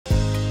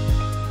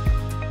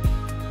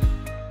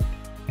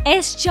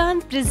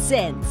S-Chan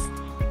presents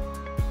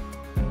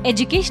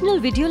educational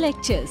video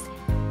lectures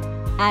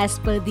as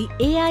per the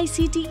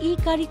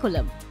AICTE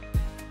curriculum.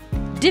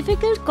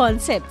 Difficult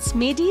concepts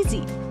made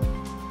easy.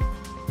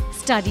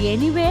 Study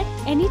anywhere,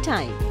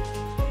 anytime.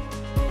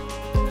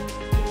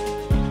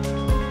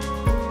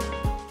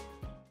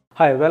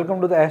 Hi,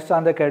 welcome to the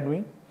S-Chan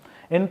Academy.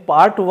 In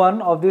part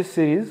 1 of this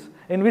series,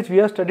 in which we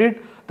have studied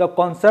the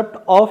concept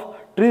of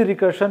tree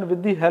recursion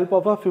with the help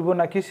of a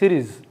Fibonacci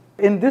series.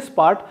 In this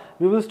part,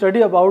 we will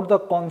study about the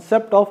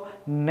concept of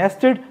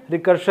nested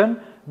recursion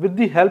with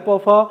the help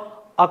of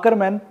a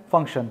Ackermann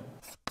function.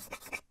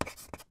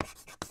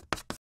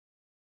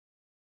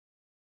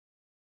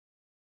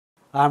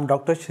 I am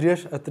Dr.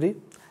 Shreyash Atri,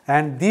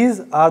 and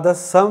these are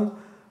some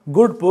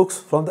good books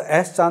from the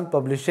S-Chan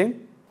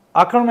Publishing.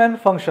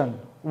 Ackermann function.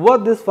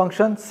 What this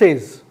function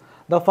says?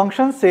 The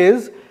function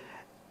says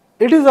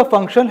it is a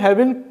function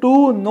having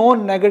two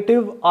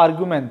non-negative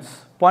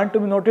arguments. Point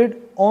to be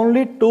noted,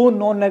 only two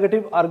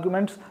non-negative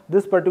arguments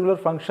this particular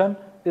function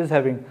is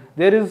having.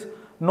 There is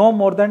no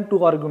more than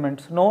two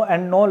arguments, no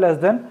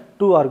less than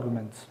two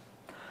arguments.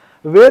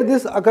 Where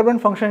this Ackermann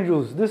function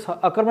used? This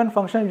Ackermann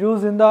function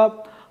used in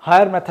the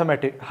higher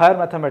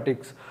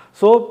mathematics.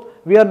 So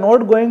we are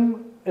not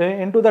going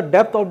into the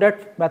depth of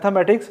that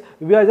mathematics.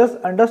 We are just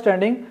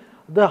understanding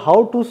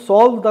how to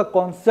solve the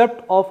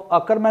concept of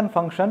Ackermann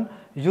function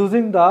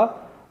using the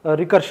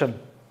recursion.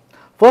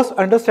 First,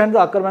 understand the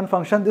Ackermann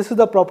function. This is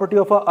the property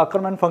of a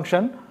Ackermann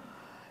function.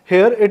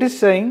 Here it is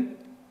saying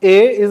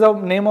A is a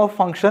name of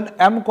function,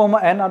 m comma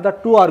n are the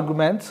two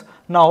arguments.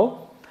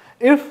 Now,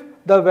 if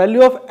the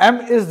value of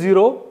m is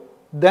 0,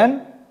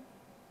 then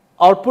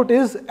output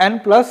is n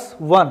plus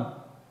 1.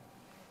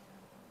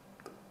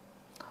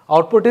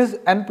 Output is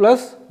n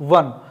plus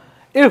 1.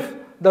 If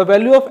the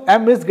value of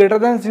m is greater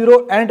than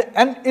 0 and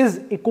n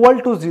is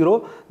equal to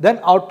 0, then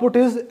output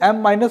is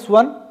m minus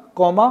 1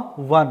 comma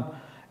 1.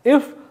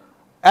 If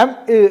m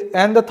is,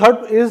 and the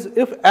third is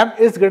if m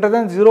is greater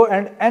than 0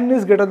 and n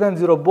is greater than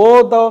 0,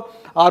 both the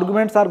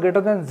arguments are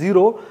greater than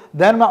 0,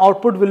 then my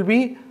output will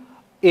be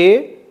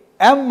a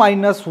m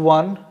minus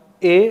 1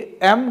 a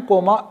m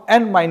comma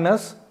n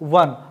minus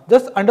 1.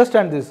 Just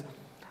understand this.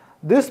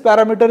 This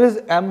parameter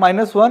is m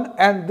minus 1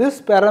 and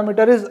this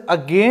parameter is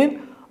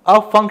again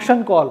a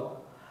function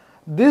call.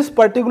 This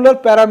particular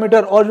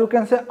parameter, or you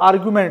can say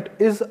argument,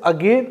 is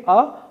again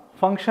a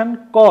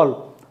function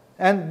call.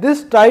 And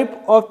this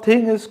type of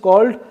thing is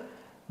called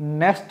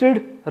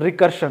nested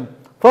recursion.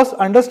 First,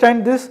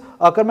 understand this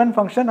Ackermann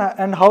function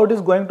and how it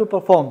is going to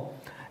perform.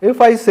 If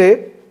I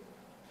say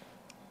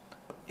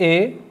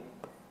A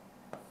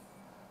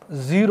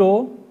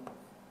 0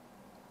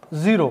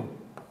 0,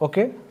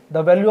 okay,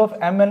 the value of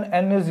m and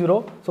n is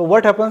 0. So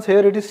what happens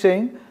here? It is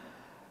saying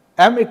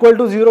m equal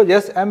to 0.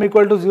 Yes, m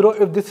equal to 0.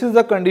 If this is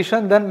the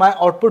condition, then my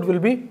output will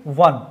be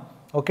 1.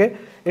 Okay.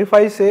 If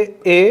I say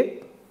A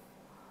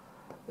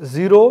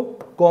 0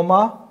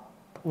 comma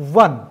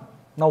 1,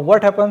 now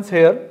what happens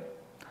here?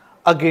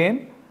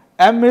 Again,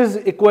 m is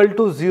equal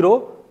to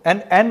 0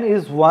 and n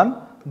is 1,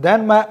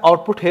 then my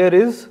output here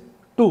is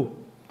 2.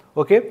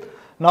 Okay.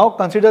 Now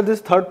consider this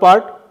third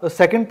part, the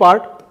second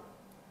part.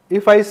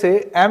 If I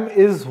say m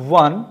is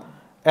 1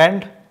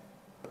 and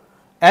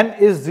n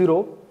is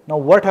 0, now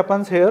what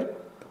happens here?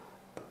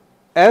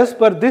 As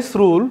per this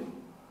rule,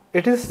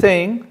 it is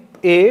saying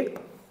A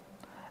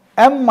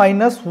m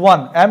minus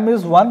 1, m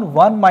is 1,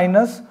 1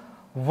 minus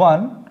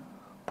 1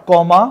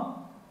 comma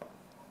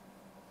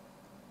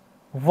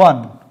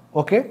 1,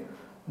 okay,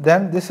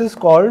 then this is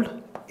called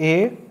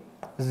A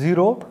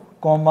 0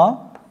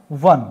 comma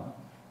 1.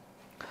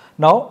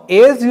 Now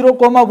A 0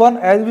 comma 1,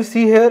 as we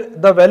see here,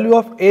 the value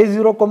of A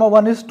 0 comma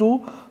 1 is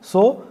 2,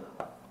 so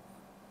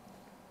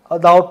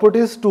the output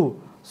is 2.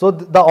 So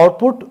the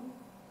output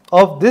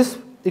of this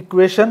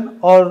equation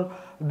or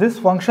this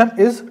function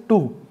is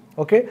 2.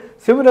 Okay.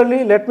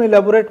 Similarly, let me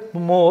elaborate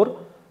more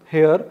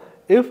here.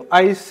 If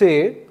I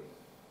say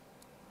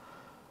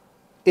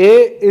A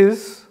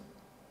is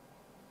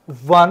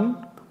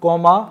 1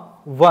 comma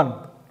 1,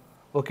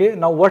 okay,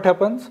 now what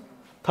happens?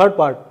 Third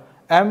part,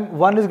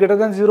 m1 is greater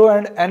than 0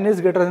 and n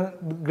is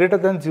greater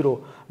than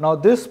 0. Now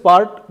this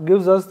part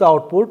gives us the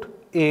output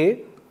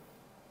A,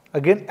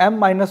 again m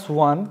minus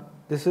 1,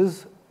 this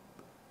is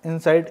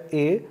inside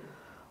A,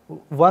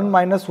 1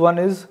 minus 1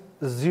 is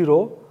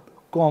 0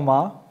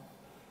 comma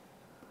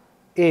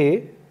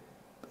A,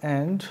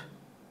 and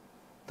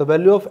the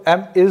value of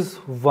m is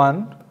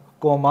 1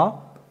 comma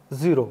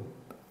 0.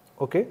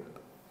 Okay.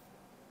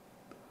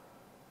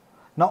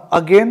 Now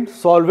again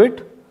solve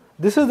it.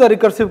 This is the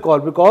recursive call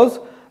because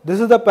this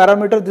is the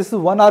parameter, this is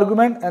one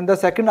argument and the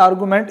second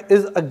argument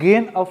is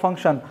again a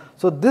function.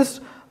 So this,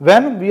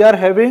 when we are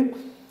having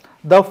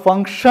the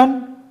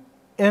function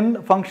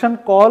in function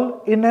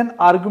call in an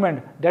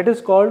argument, that is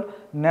called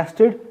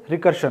nested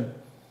recursion.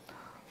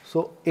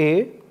 So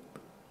A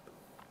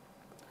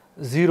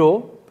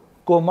 0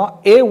 comma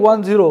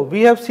A10,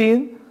 we have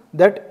seen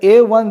that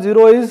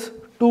A10 is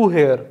 2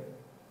 here.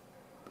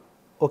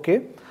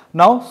 Okay.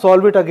 Now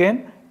solve it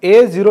again.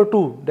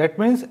 A02, that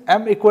means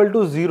m equal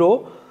to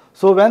 0.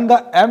 So when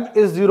the m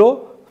is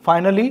 0,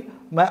 finally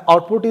my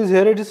output is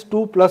here, it is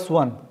 2 plus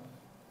 1,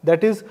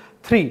 that is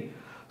 3.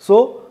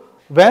 So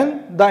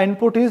when the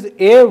input is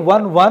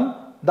A11,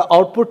 the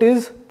output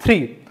is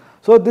 3.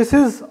 So this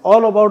is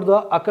all about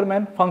the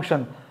Ackermann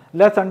function.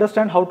 Let's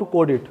understand how to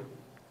code it.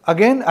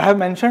 Again, I have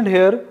mentioned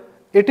here,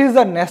 it is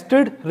a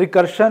nested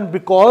recursion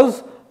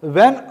because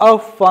when a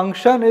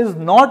function is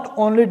not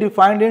only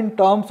defined in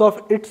terms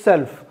of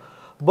itself,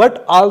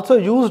 but also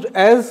used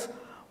as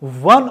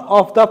one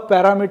of the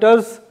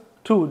parameters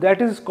too,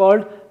 that is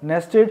called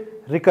nested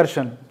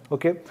recursion.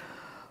 Okay.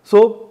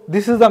 So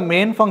this is the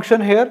main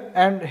function here,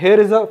 and here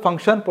is a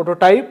function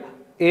prototype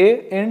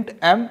a, int,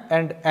 m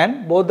and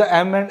n. Both the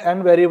m and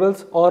n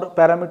variables or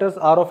parameters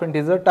are of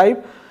integer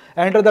type.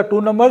 Enter the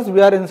two numbers,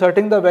 we are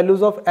inserting the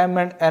values of m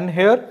and n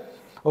here.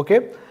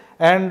 Okay.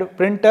 And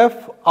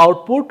printf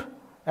output,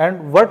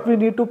 and what we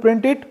need to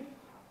print it?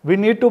 We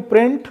need to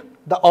print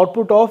the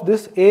output of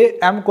this a,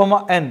 m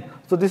comma n.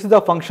 So this is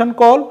the function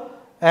call,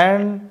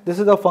 and this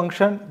is the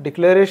function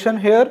declaration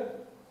here.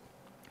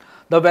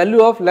 The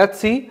value of, let's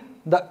see,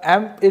 the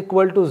m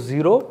equal to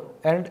 0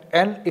 and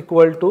n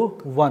equal to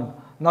 1.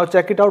 Now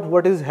check it out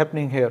what is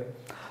happening here.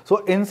 So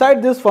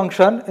inside this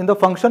function, in the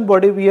function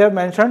body, we have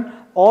mentioned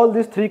all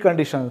these three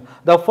conditions.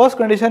 The first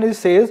condition is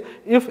says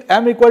if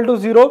m equal to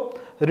 0,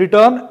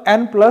 return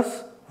n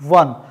plus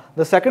 1.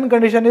 The second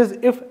condition is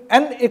if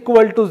n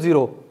equal to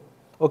 0,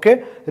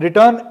 okay,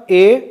 return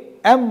a,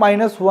 m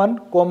minus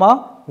 1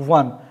 comma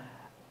 1.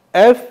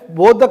 If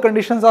both the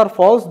conditions are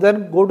false,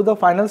 then go to the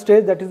final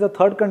stage, that is the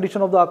third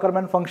condition of the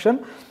Ackermann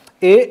function,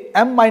 a,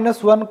 m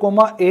minus 1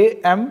 comma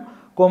a, m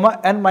comma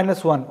n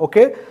minus 1.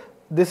 Okay,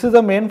 this is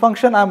the main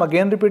function. I am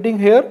again repeating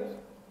here.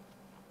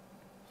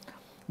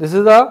 This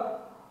is the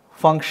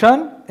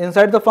function.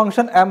 Inside the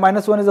function, m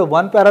minus 1 is a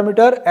one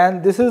parameter,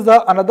 and this is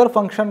the another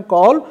function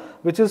call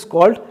which is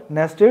called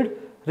nested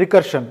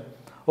recursion.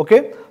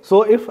 Okay,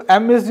 so if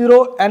m is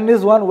 0, n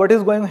is 1, what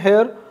is going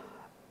here?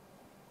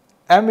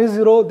 M is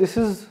 0, this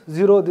is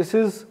 0, this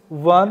is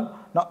 1.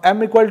 Now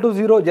m equal to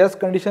 0, just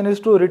condition is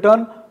to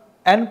return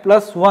n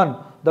plus 1.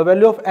 The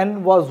value of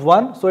n was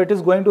 1, so it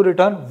is going to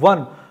return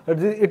 1.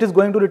 It is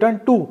going to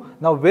return 2.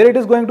 Now where it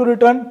is going to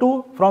return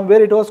 2? From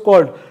where it was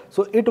called?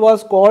 So it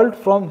was called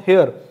from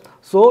here.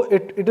 So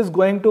it is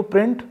going to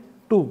print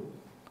 2.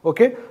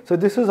 Okay. So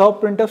this is how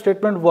printf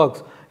statement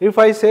works. If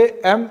I say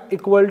m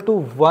equal to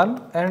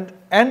 1 and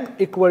n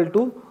equal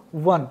to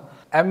 1,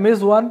 m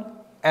is 1,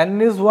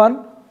 n is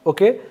 1.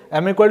 Okay,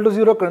 m equal to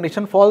 0,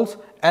 condition false,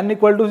 n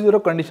equal to 0,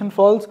 condition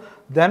false,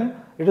 then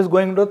it is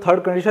going to the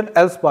third condition,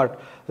 else part.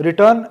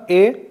 Return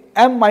a,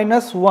 m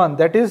minus 1,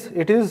 that is,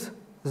 it is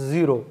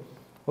 0.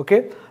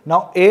 Okay,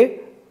 now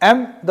a,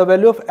 m, the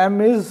value of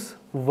m is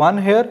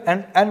 1 here,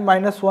 and n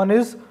minus 1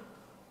 is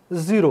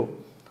 0.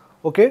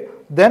 Okay,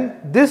 then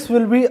this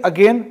will be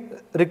again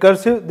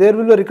recursive, there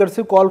will be a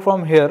recursive call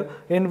from here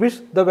in which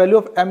the value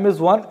of m is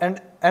 1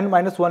 and n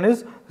minus 1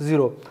 is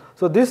 0.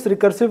 So this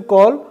recursive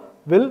call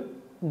will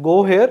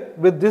go here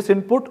with this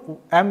input,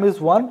 m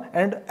is 1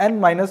 and n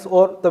minus,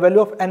 or the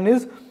value of n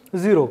is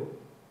 0.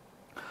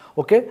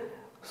 Okay,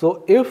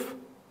 so if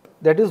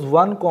that is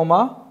 1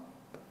 comma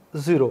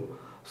 0.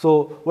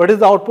 So what is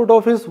the output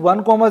of is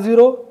 1 comma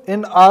 0?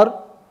 In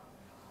our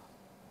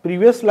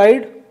previous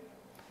slide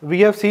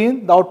we have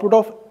seen the output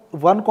of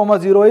 1 comma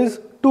 0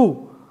 is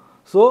 2.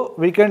 So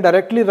we can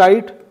directly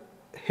write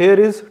here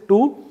is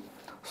 2.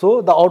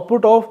 So the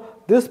output of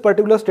this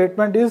particular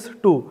statement is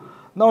 2.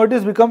 Now it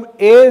is become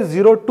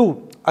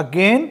A02.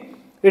 Again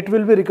it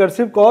will be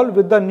recursive call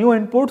with the new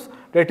inputs,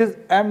 that is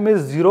m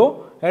is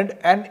 0 and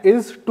n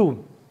is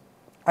 2.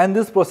 And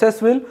this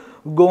process will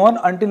go on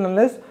until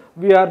unless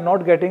we are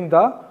not getting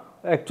the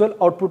actual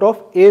output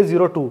of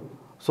A02.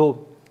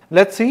 So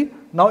let's see,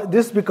 now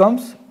this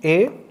becomes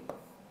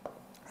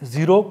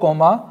A0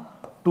 comma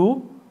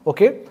 2.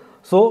 Okay.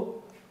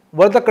 So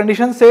what the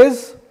condition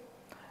says,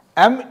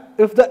 m,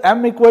 if the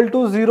m equal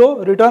to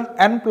 0, return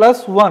n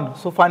plus 1.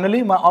 So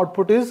finally my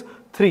output is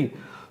 3.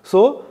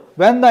 So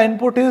when the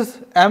input is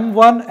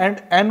m1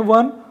 and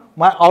n1,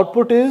 my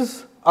output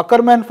is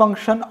Ackermann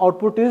function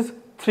output is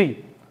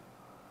 3.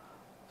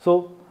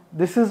 So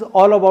this is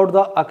all about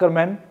the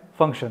Ackermann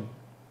function.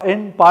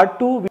 In part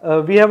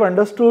 2, we have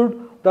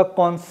understood the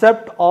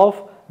concept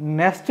of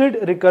nested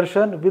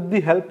recursion with the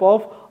help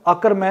of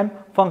Ackermann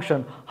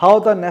function. How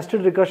the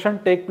nested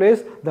recursion take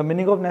place. The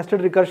meaning of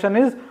nested recursion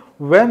is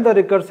when the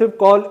recursive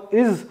call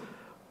is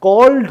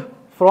called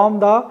from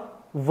the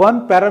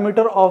one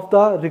parameter of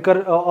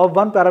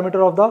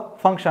the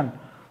function.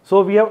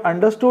 So we have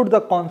understood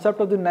the concept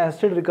of the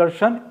nested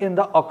recursion in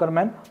the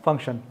Ackermann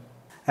function.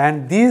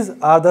 And these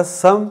are the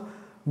some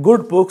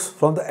good books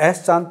from the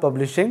S. Chand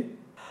Publishing.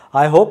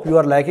 I hope you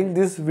are liking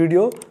this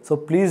video. So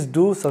please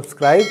do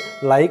subscribe,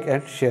 like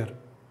and share.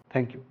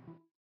 Thank you.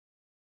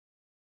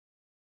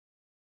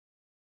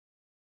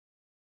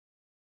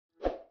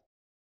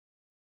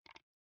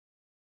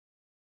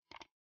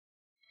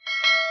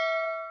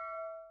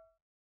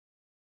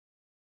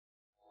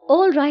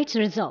 All rights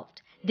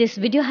reserved. This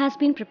video has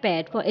been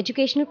prepared for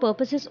educational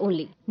purposes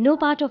only. No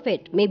part of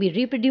it may be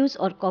reproduced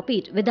or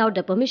copied without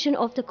the permission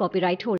of the copyright holder.